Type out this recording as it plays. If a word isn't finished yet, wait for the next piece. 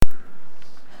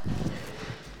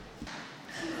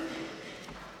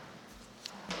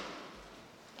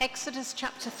Exodus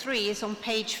chapter 3 is on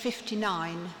page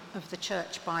 59 of the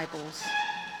Church Bibles.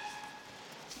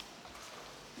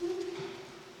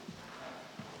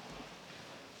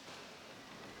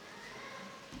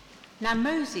 Now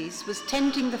Moses was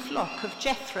tending the flock of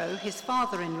Jethro, his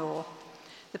father-in-law,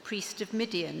 the priest of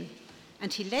Midian,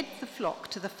 and he led the flock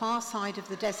to the far side of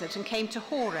the desert and came to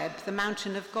Horeb, the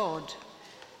mountain of God.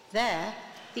 There,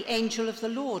 the angel of the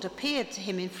Lord appeared to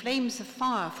him in flames of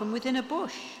fire from within a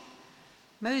bush.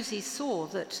 Moses saw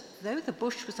that though the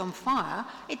bush was on fire,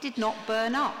 it did not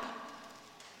burn up.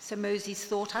 So Moses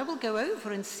thought, I will go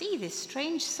over and see this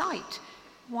strange sight,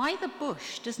 why the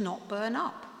bush does not burn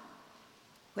up.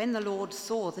 When the Lord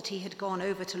saw that he had gone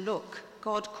over to look,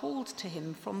 God called to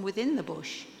him from within the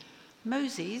bush,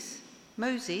 Moses,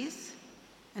 Moses.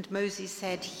 And Moses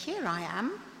said, Here I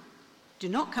am. Do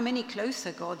not come any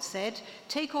closer, God said.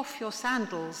 Take off your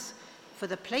sandals, for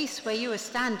the place where you are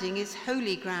standing is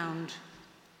holy ground.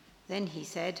 Then he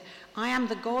said, I am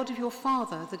the God of your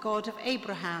father, the God of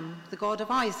Abraham, the God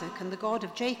of Isaac, and the God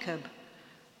of Jacob.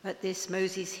 At this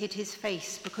Moses hid his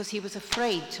face because he was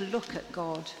afraid to look at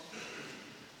God.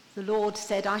 The Lord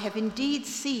said, I have indeed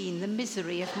seen the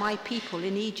misery of my people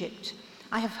in Egypt.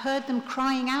 I have heard them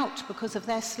crying out because of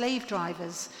their slave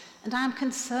drivers, and I am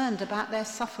concerned about their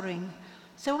suffering.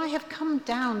 So I have come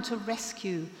down to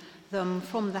rescue them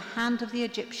from the hand of the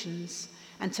Egyptians,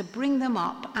 and to bring them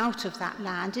up out of that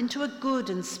land into a good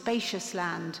and spacious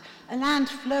land, a land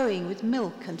flowing with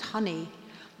milk and honey,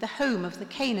 the home of the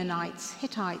Canaanites,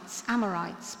 Hittites,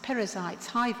 Amorites, Perizzites,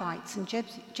 Hivites, and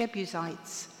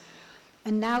Jebusites.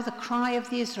 And now the cry of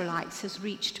the Israelites has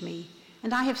reached me,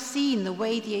 and I have seen the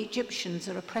way the Egyptians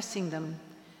are oppressing them.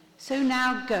 So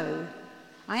now go.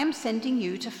 I am sending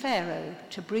you to Pharaoh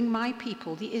to bring my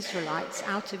people, the Israelites,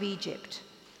 out of Egypt.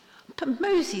 But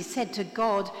Moses said to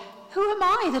God, Who am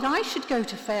I that I should go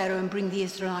to Pharaoh and bring the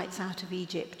Israelites out of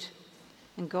Egypt?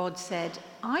 And God said,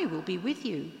 I will be with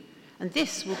you, and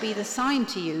this will be the sign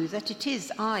to you that it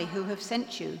is I who have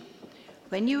sent you.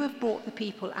 When you have brought the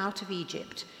people out of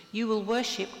Egypt, you will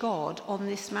worship God on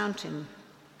this mountain.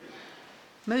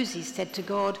 Moses said to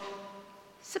God,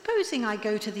 Supposing I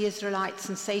go to the Israelites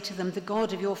and say to them, The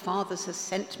God of your fathers has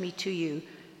sent me to you,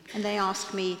 and they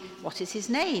ask me, What is his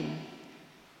name?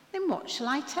 Then what shall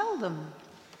I tell them?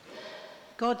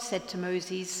 God said to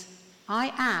Moses,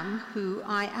 I am who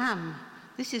I am.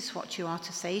 This is what you are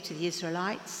to say to the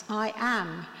Israelites, I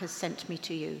am has sent me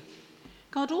to you.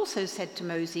 God also said to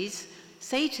Moses,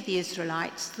 Say to the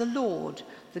Israelites, the Lord,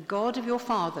 the God of your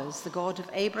fathers, the God of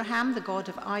Abraham, the God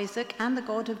of Isaac, and the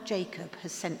God of Jacob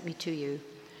has sent me to you.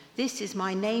 This is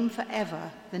my name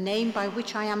forever, the name by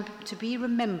which I am to be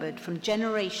remembered from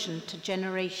generation to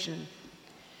generation.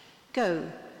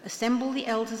 Go, assemble the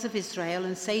elders of Israel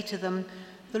and say to them,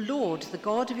 The Lord, the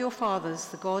God of your fathers,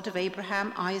 the God of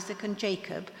Abraham, Isaac, and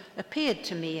Jacob, appeared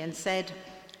to me and said,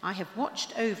 I have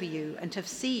watched over you and have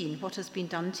seen what has been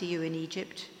done to you in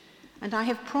Egypt. And I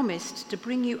have promised to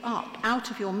bring you up out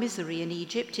of your misery in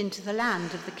Egypt into the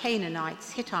land of the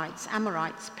Canaanites, Hittites,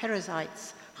 Amorites,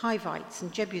 Perizzites, Hivites,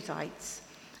 and Jebusites,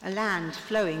 a land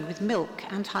flowing with milk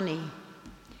and honey.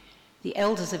 The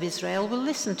elders of Israel will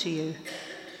listen to you.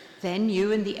 Then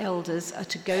you and the elders are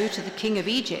to go to the king of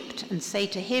Egypt and say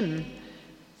to him,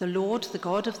 The Lord, the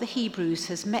God of the Hebrews,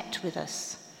 has met with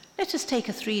us. Let us take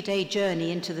a 3-day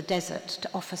journey into the desert to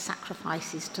offer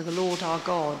sacrifices to the Lord our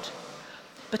God.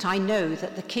 But I know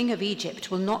that the king of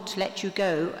Egypt will not let you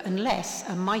go unless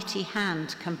a mighty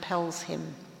hand compels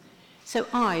him. So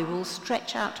I will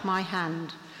stretch out my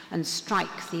hand and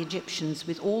strike the Egyptians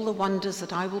with all the wonders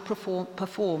that I will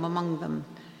perform among them.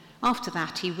 After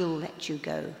that he will let you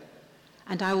go.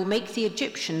 And I will make the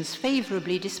Egyptians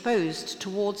favorably disposed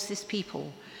towards this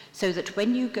people, so that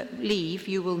when you leave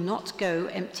you will not go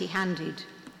empty-handed.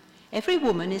 Every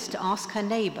woman is to ask her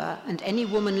neighbor and any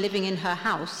woman living in her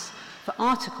house for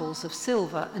articles of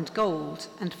silver and gold,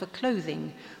 and for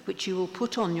clothing, which you will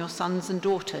put on your sons and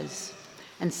daughters,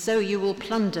 and so you will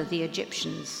plunder the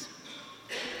Egyptians.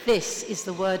 This is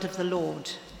the word of the Lord.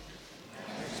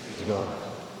 Thanks be to God.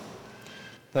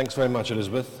 Thanks very much,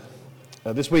 Elizabeth.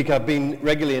 This week I've been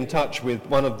regularly in touch with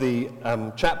one of the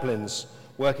chaplains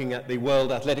working at the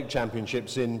World Athletic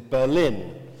Championships in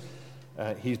Berlin.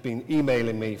 He's been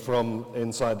emailing me from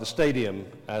inside the stadium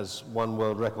as one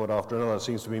world record after another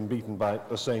seems to have been beaten by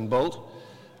Usain Bolt.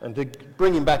 And to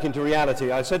bring him back into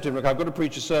reality, I said to him, look, I've got to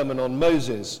preach a sermon on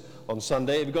Moses on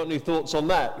Sunday. Have you got any thoughts on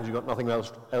that? Because you've got nothing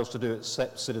else to do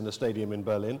except sit in the stadium in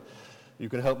Berlin. You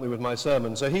can help me with my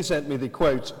sermon. So he sent me the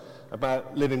quote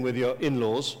about living with your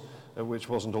in-laws, which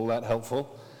wasn't all that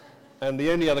helpful. And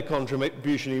the only other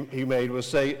contribution he made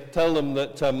was tell them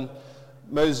that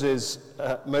Moses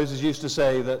used to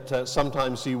say that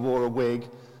sometimes he wore a wig,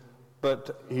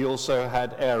 but he also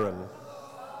had Aaron.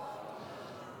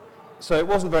 So it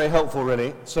wasn't very helpful,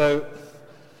 really. So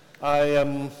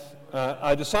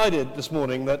I decided this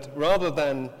morning that rather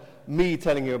than me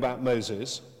telling you about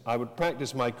Moses, I would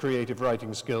practice my creative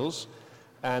writing skills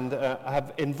and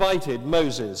have invited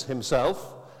Moses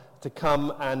himself to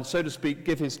come and, so to speak,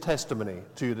 give his testimony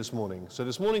to you this morning. So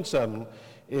this morning's sermon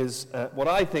is what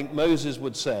I think Moses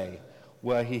would say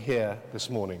were he here this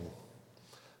morning.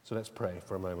 So let's pray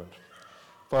for a moment.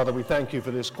 Father, we thank you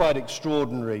for this quite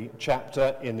extraordinary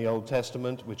chapter in the Old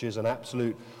Testament, which is an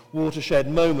absolute watershed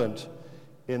moment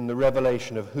in the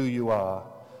revelation of who you are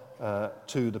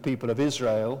to the people of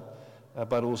Israel,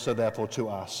 but also therefore to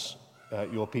us,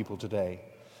 your people today.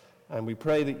 And we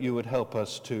pray that you would help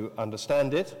us to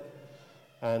understand it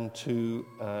and to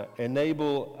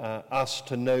enable us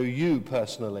to know you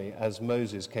personally as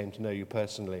Moses came to know you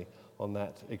personally on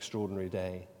that extraordinary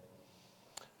day.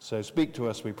 So speak to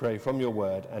us, we pray, from your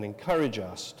word and encourage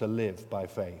us to live by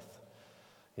faith.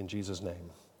 In Jesus' name,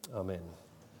 amen.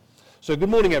 So good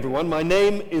morning, everyone. My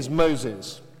name is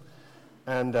Moses.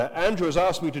 And Andrew has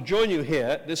asked me to join you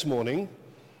here this morning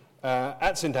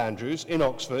at St. Andrew's in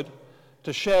Oxford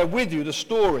to share with you the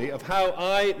story of how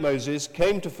I, Moses,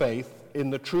 came to faith in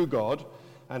the true God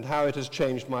and how it has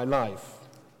changed my life.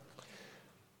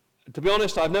 To be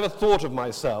honest, I've never thought of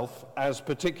myself as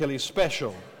particularly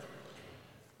special.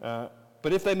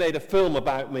 But if they made a film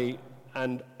about me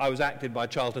and I was acted by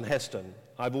Charlton Heston,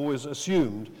 I've always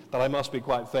assumed that I must be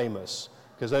quite famous,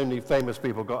 because only famous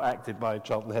people got acted by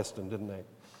Charlton Heston, didn't they?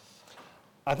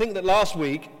 I think that last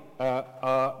week,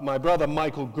 my brother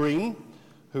Michael Green,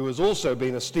 who has also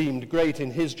been esteemed great in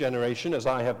his generation, as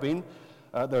I have been,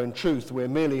 though in truth we're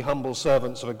merely humble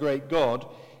servants of a great God,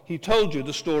 he told you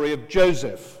the story of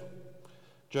Joseph.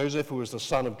 Joseph, who was the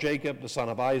son of Jacob, the son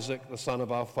of Isaac, the son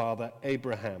of our father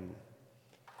Abraham.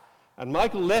 And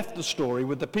Michael left the story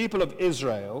with the people of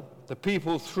Israel, the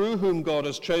people through whom God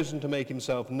has chosen to make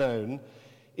himself known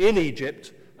in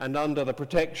Egypt and under the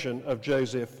protection of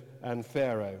Joseph and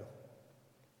Pharaoh.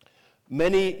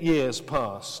 Many years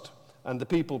passed, and the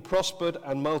people prospered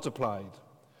and multiplied.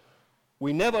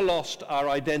 We never lost our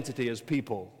identity as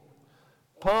people,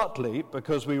 partly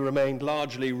because we remained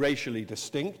largely racially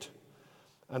distinct,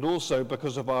 and also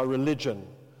because of our religion,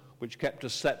 which kept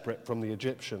us separate from the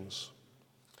Egyptians.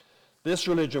 This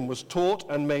religion was taught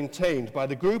and maintained by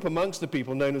the group amongst the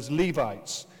people known as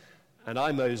Levites, and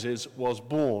I, Moses, was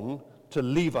born to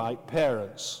Levite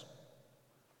parents.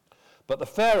 But the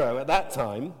Pharaoh at that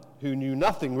time, who knew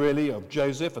nothing really of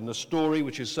Joseph and the story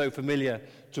which is so familiar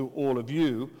to all of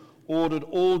you, ordered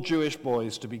all Jewish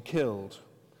boys to be killed,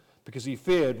 because he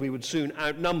feared we would soon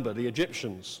outnumber the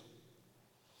Egyptians.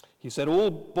 He said all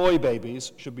boy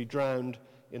babies should be drowned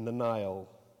in the Nile.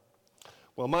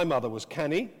 Well, my mother was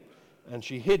canny, and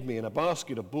she hid me in a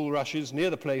basket of bulrushes near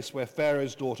the place where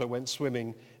Pharaoh's daughter went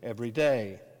swimming every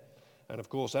day. And of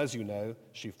course, as you know,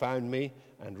 she found me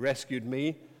and rescued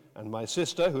me, and my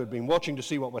sister, who had been watching to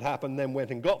see what would happen, then went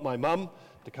and got my mum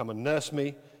to come and nurse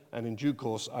me, and in due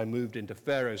course I moved into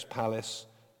Pharaoh's palace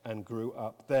and grew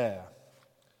up there.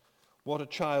 What a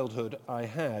childhood I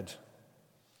had.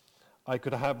 I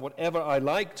could have whatever I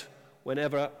liked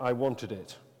whenever I wanted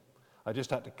it. I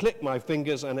just had to click my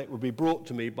fingers and it would be brought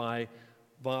to me by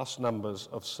vast numbers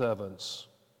of servants.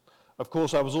 Of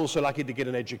course, I was also lucky to get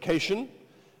an education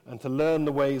and to learn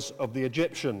the ways of the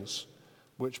Egyptians,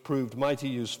 which proved mighty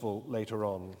useful later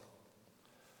on.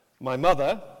 My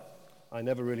mother, I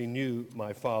never really knew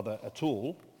my father at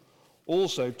all,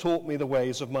 also taught me the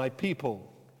ways of my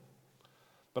people.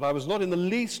 But I was not in the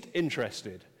least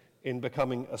interested in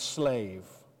becoming a slave,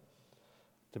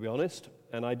 to be honest,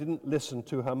 and I didn't listen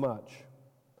to her much.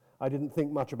 I didn't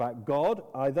think much about God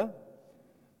either,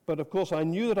 but of course I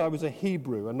knew that I was a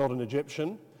Hebrew and not an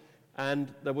Egyptian,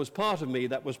 and there was part of me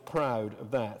that was proud of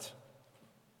that.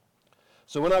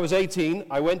 So when I was 18,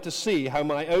 I went to see how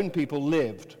my own people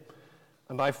lived,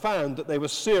 and I found that they were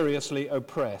seriously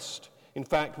oppressed. In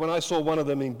fact, when I saw one of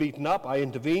them being beaten up, I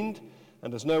intervened,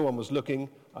 and as no one was looking,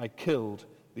 I killed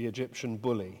the Egyptian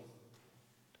bully.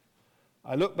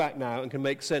 I look back now and can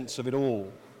make sense of it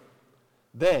all.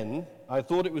 Then I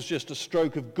thought it was just a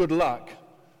stroke of good luck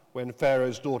when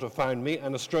Pharaoh's daughter found me,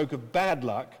 and a stroke of bad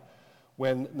luck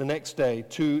when the next day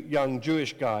 2 young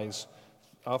Jewish guys,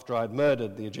 after I'd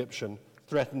murdered the Egyptian,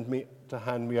 threatened me to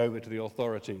hand me over to the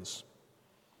authorities.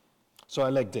 So I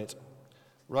legged it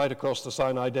right across the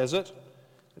Sinai Desert.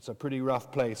 It's a pretty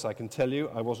rough place, I can tell you.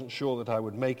 I wasn't sure that I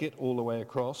would make it all the way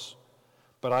across,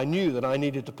 but I knew that I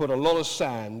needed to put a lot of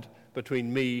sand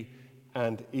between me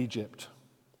and Egypt.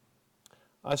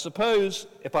 I suppose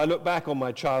if I look back on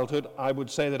my childhood, I would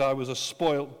say that I was a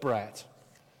spoilt brat.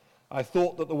 I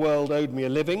thought that the world owed me a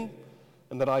living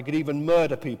and that I could even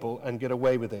murder people and get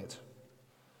away with it.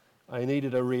 I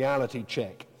needed a reality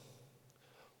check.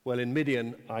 Well, in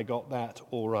Midian, I got that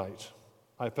all right.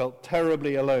 I felt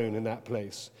terribly alone in that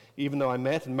place, even though I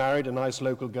met and married a nice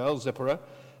local girl, Zipporah,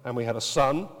 and we had a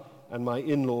son, and my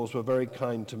in-laws were very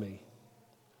kind to me.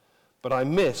 But I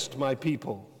missed my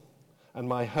people and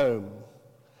my home,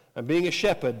 and being a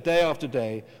shepherd day after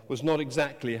day was not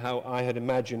exactly how I had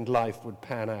imagined life would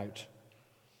pan out.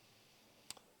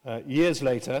 Years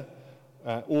later,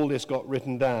 all this got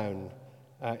written down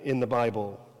in the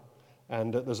Bible,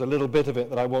 and there's a little bit of it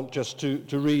that I want just to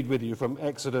read with you from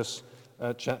Exodus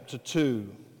chapter 2.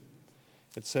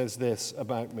 It says this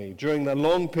about me. During the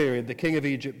long period, the king of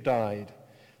Egypt died.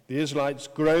 The Israelites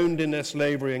groaned in their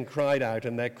slavery and cried out,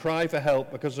 and their cry for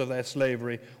help because of their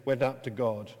slavery went up to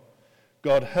God.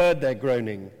 God heard their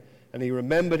groaning, and he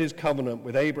remembered his covenant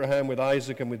with Abraham, with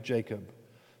Isaac, and with Jacob.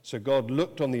 So God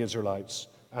looked on the Israelites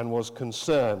and was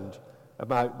concerned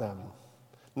about them.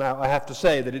 Now, I have to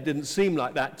say that it didn't seem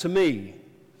like that to me.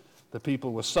 The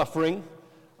people were suffering.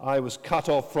 I was cut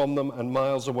off from them and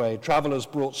miles away. Travelers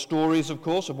brought stories, of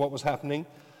course, of what was happening,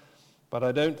 but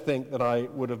I don't think that I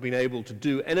would have been able to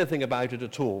do anything about it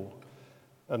at all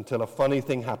until a funny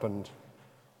thing happened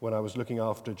when I was looking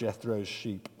after Jethro's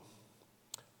sheep.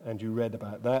 And you read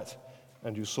about that,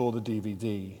 and you saw the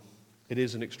DVD. It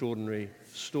is an extraordinary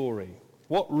story.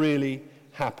 What really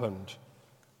happened?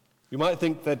 You might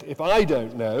think that if I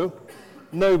don't know,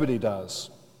 nobody does.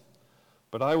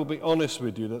 But I will be honest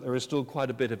with you that there is still quite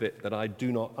a bit of it that I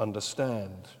do not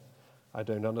understand. I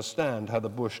don't understand how the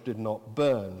bush did not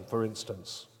burn, for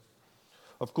instance.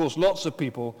 Of course, lots of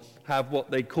people have what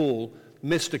they call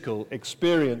mystical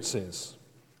experiences.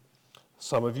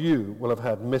 Some of you will have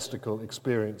had mystical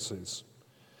experiences.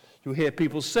 You hear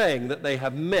people saying that they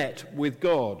have met with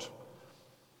God.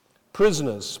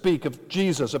 Prisoners speak of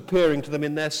Jesus appearing to them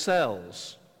in their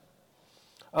cells.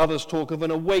 Others talk of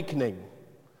an awakening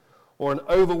or an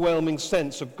overwhelming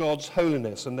sense of God's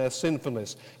holiness and their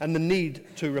sinfulness and the need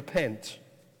to repent.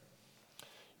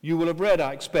 You will have read,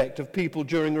 I expect, of people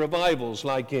during revivals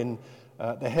like in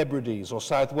the Hebrides or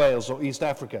South Wales or East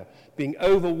Africa being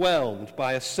overwhelmed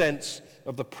by a sense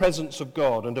of the presence of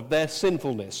God and of their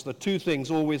sinfulness. The two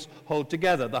things always hold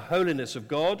together, the holiness of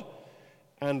God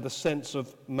and the sense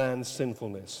of man's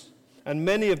sinfulness. And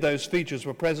many of those features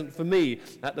were present for me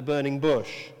at the burning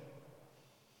bush.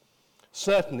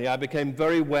 Certainly, I became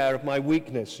very aware of my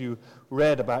weakness. You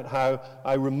read about how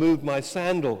I removed my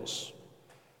sandals.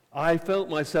 I felt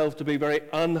myself to be very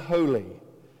unholy,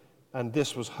 and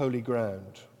this was holy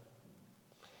ground.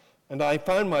 And I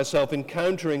found myself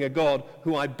encountering a God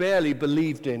who I barely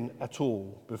believed in at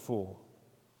all before.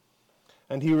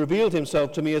 And he revealed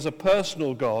himself to me as a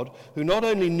personal God who not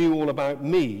only knew all about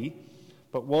me,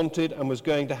 but wanted and was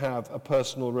going to have a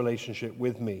personal relationship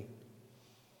with me.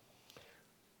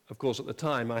 Of course, at the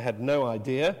time, I had no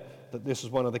idea that this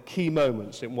was one of the key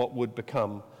moments in what would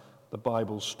become the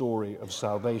Bible's story of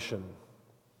salvation.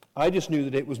 I just knew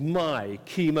that it was my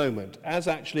key moment, as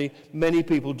actually many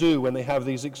people do when they have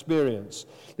these experiences.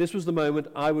 This was the moment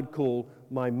I would call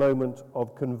my moment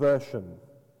of conversion.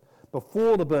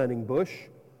 Before the burning bush,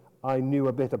 I knew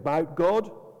a bit about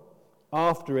God.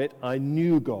 After it, I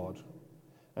knew God.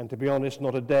 And to be honest,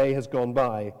 not a day has gone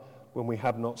by when we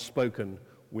have not spoken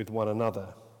with one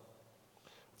another.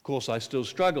 Of course, I still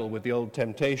struggle with the old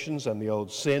temptations and the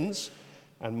old sins,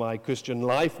 and my Christian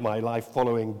life, my life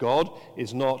following God,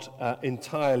 is not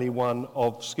entirely one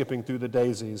of skipping through the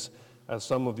daisies, as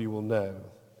some of you will know.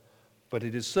 But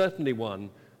it is certainly one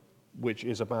which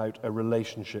is about a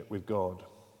relationship with God.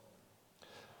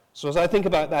 So as I think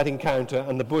about that encounter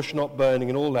and the bush not burning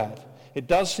and all that, it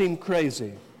does seem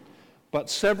crazy, but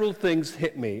several things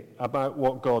hit me about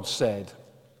what God said.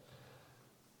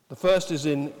 The first is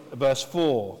in verse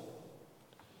 4.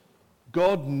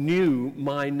 God knew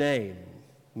my name,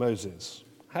 Moses.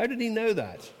 How did he know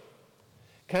that?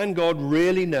 Can God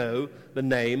really know the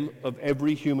name of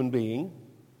every human being?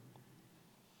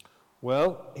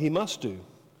 Well, he must do,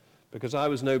 because I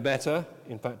was no better.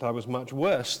 In fact, I was much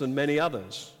worse than many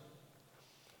others.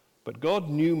 But God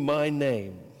knew my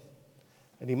name,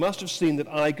 and he must have seen that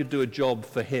I could do a job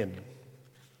for him.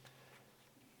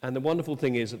 And the wonderful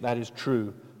thing is that that is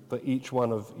true for each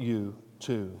one of you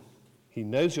too. He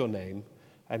knows your name,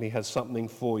 and he has something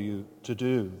for you to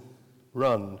do.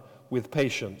 Run with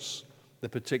patience the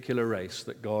particular race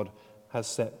that God has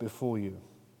set before you.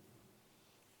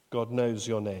 God knows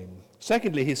your name.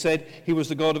 Secondly, he said he was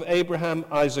the God of Abraham,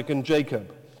 Isaac, and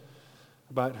Jacob.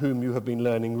 about whom you have been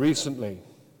learning recently.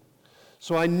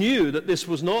 So I knew that this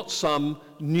was not some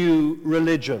new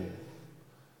religion.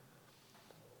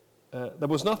 There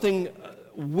was nothing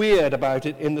weird about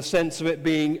it in the sense of it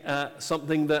being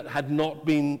something that had not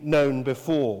been known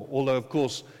before, although, of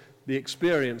course, the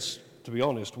experience, to be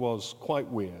honest, was quite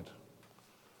weird.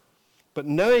 But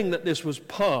knowing that this was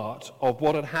part of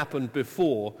what had happened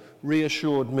before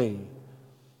reassured me.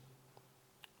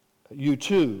 You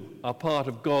too are part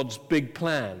of God's big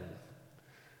plan.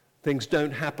 Things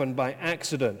don't happen by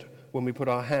accident when we put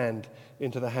our hand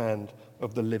into the hand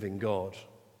of the living God.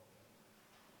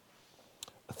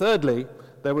 Thirdly,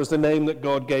 there was the name that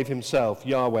God gave himself,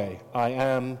 Yahweh. I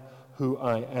am who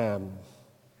I am.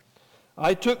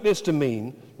 I took this to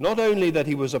mean not only that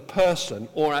he was a person,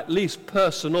 or at least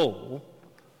personal,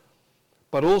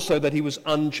 but also that he was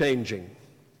unchanging.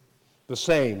 The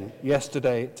same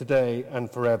yesterday, today, and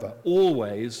forever.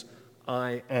 Always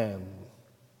I am.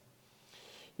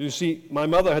 You see, my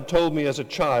mother had told me as a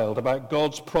child about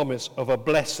God's promise of a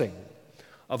blessing,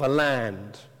 of a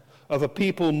land, of a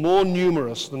people more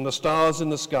numerous than the stars in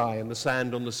the sky and the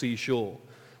sand on the seashore.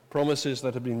 Promises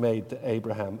that had been made to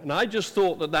Abraham. And I just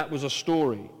thought that that was a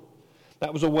story.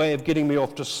 That was a way of getting me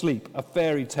off to sleep, a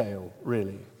fairy tale,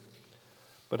 really.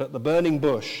 But at the burning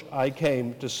bush, I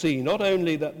came to see not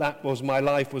only that that was my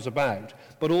life was about,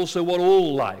 but also what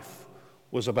all life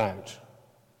was about.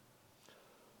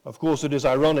 Of course, it is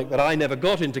ironic that I never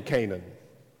got into Canaan,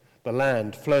 the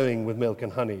land flowing with milk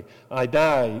and honey. I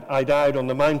died on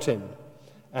the mountain,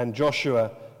 and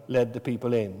Joshua led the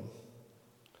people in.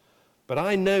 But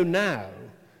I know now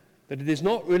that it is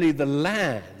not really the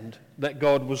land that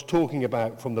God was talking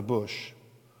about from the bush,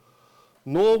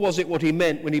 nor was it what he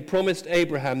meant when he promised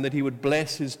Abraham that he would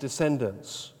bless his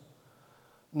descendants.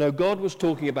 No, God was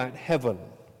talking about heaven,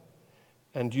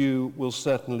 and you will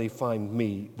certainly find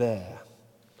me there.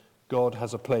 God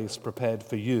has a place prepared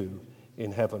for you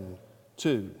in heaven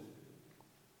too.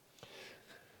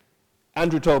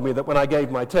 Andrew told me that when I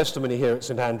gave my testimony here at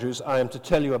St. Andrew's, I am to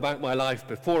tell you about my life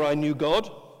before I knew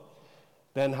God,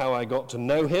 then how I got to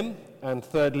know him, and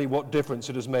thirdly, what difference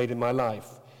it has made in my life.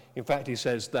 In fact, he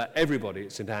says that everybody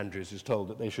at St. Andrew's is told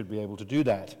that they should be able to do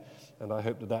that, and I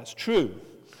hope that that's true,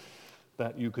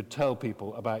 that you could tell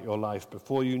people about your life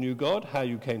before you knew God, how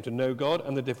you came to know God,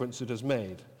 and the difference it has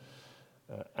made.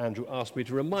 Andrew asked me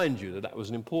to remind you that that was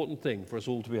an important thing for us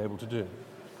all to be able to do.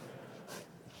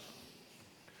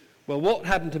 Well, what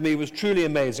happened to me was truly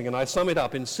amazing, and I sum it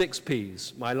up in 6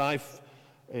 P's, my life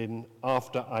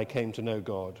after I came to know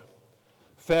God.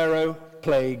 Pharaoh,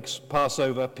 plagues,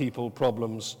 Passover, people,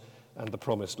 problems, and the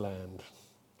promised land.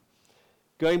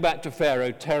 Going back to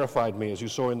Pharaoh terrified me, as you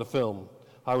saw in the film.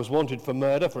 I was wanted for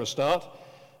murder, for a start,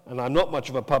 and I'm not much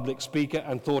of a public speaker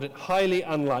and thought it highly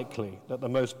unlikely that the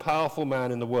most powerful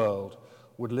man in the world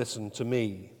would listen to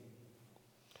me.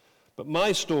 But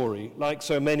my story, like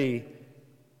so many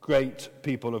great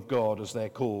people of God, as they're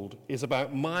called, is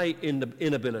about my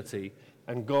inability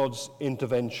and God's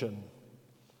intervention.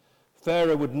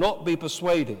 Pharaoh would not be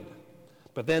persuaded,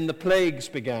 but then the plagues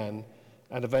began,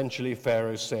 and eventually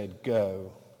Pharaoh said,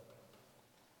 "Go."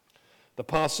 The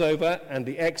Passover and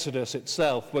the Exodus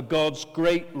itself were God's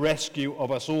great rescue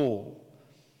of us all,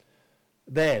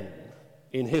 then,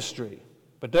 in history.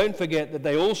 But don't forget that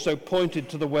they also pointed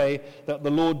to the way that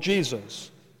the Lord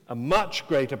Jesus, a much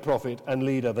greater prophet and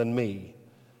leader than me,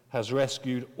 has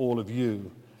rescued all of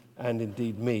you, and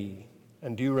indeed me.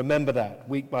 And do you remember that,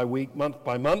 week by week, month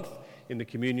by month, in the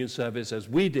communion service, as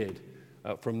we did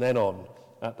from then on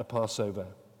at the Passover?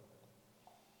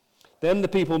 Then the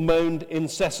people moaned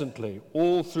incessantly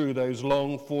all through those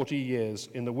long 40 years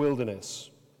in the wilderness.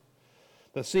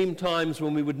 There seemed times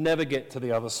when we would never get to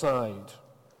the other side.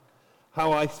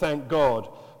 How I thank God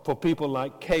for people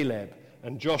like Caleb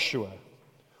and Joshua.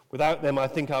 Without them, I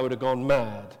think I would have gone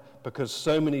mad, because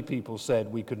so many people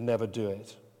said we could never do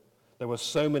it. There were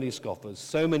so many scoffers,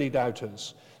 so many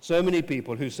doubters, so many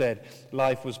people who said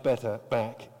life was better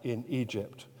back in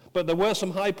Egypt. But there were some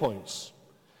high points.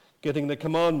 Getting the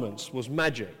commandments was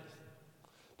magic.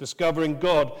 Discovering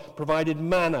God provided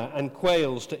manna and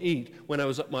quails to eat when I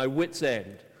was at my wit's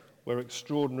end were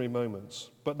extraordinary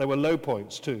moments. But there were low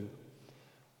points too.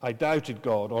 I doubted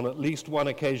God on at least one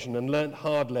occasion and learnt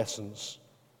hard lessons.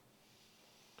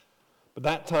 But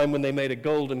that time when they made a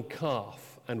golden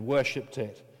calf and worshipped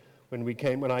it,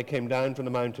 when I came down from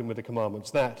the mountain with the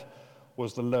commandments, that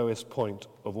was the lowest point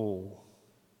of all.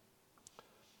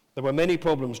 There were many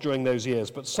problems during those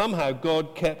years, but somehow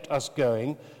God kept us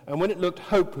going, and when it looked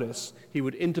hopeless, he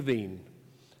would intervene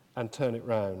and turn it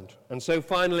round. And so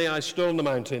finally I stood on the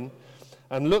mountain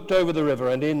and looked over the river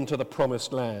and into the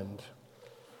promised land.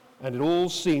 and it all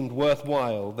seemed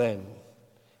worthwhile then.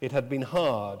 It had been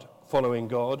hard following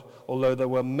God, although there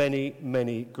were many,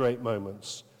 many great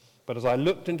moments. But as I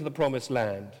looked into the promised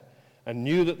land and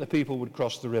knew that the people would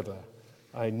cross the river,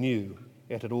 I knew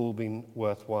it had all been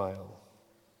worthwhile.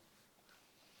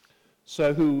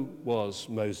 So who was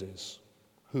Moses?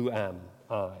 Who am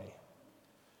I?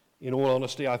 In all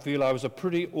honesty, I feel I was a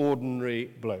pretty ordinary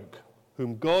bloke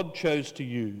whom God chose to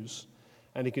use,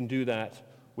 and he can do that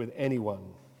with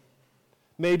anyone.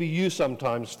 Maybe you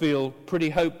sometimes feel pretty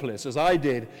hopeless, as I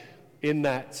did in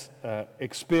that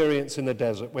experience in the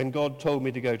desert when God told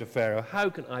me to go to Pharaoh. How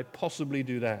can I possibly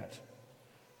do that?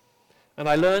 And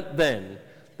I learnt then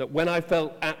that when I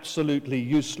felt absolutely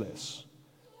useless,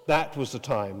 that was the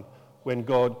time when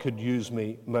God could use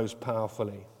me most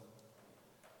powerfully.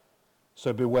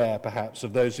 So beware, perhaps,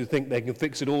 of those who think they can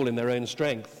fix it all in their own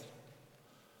strength.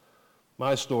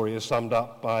 My story is summed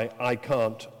up by "I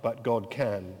can't, but God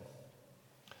can."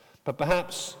 But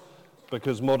perhaps,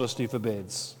 because modesty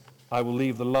forbids, I will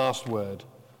leave the last word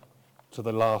to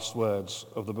the last words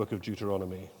of the book of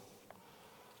Deuteronomy,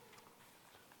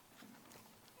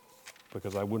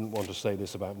 because I wouldn't want to say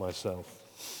this about myself.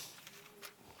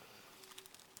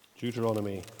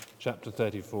 Deuteronomy chapter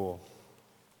 34.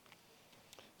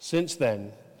 Since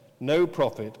then, no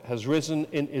prophet has risen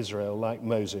in Israel like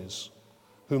Moses,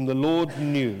 whom the Lord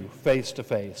knew face to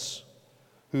face,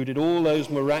 who did all those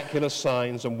miraculous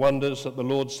signs and wonders that the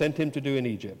Lord sent him to do in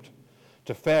Egypt,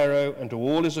 to Pharaoh and to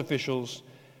all his officials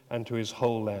and to his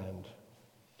whole land.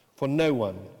 For no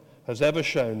one has ever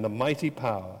shown the mighty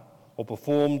power or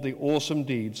performed the awesome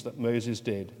deeds that Moses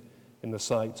did in the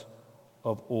sight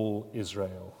of all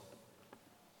Israel.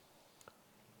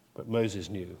 But Moses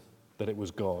knew that it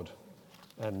was God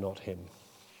and not him.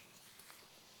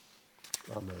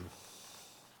 Amen.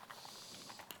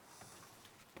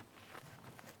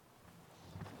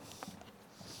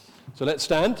 So let's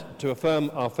stand to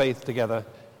affirm our faith together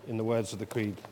in the words of the Creed.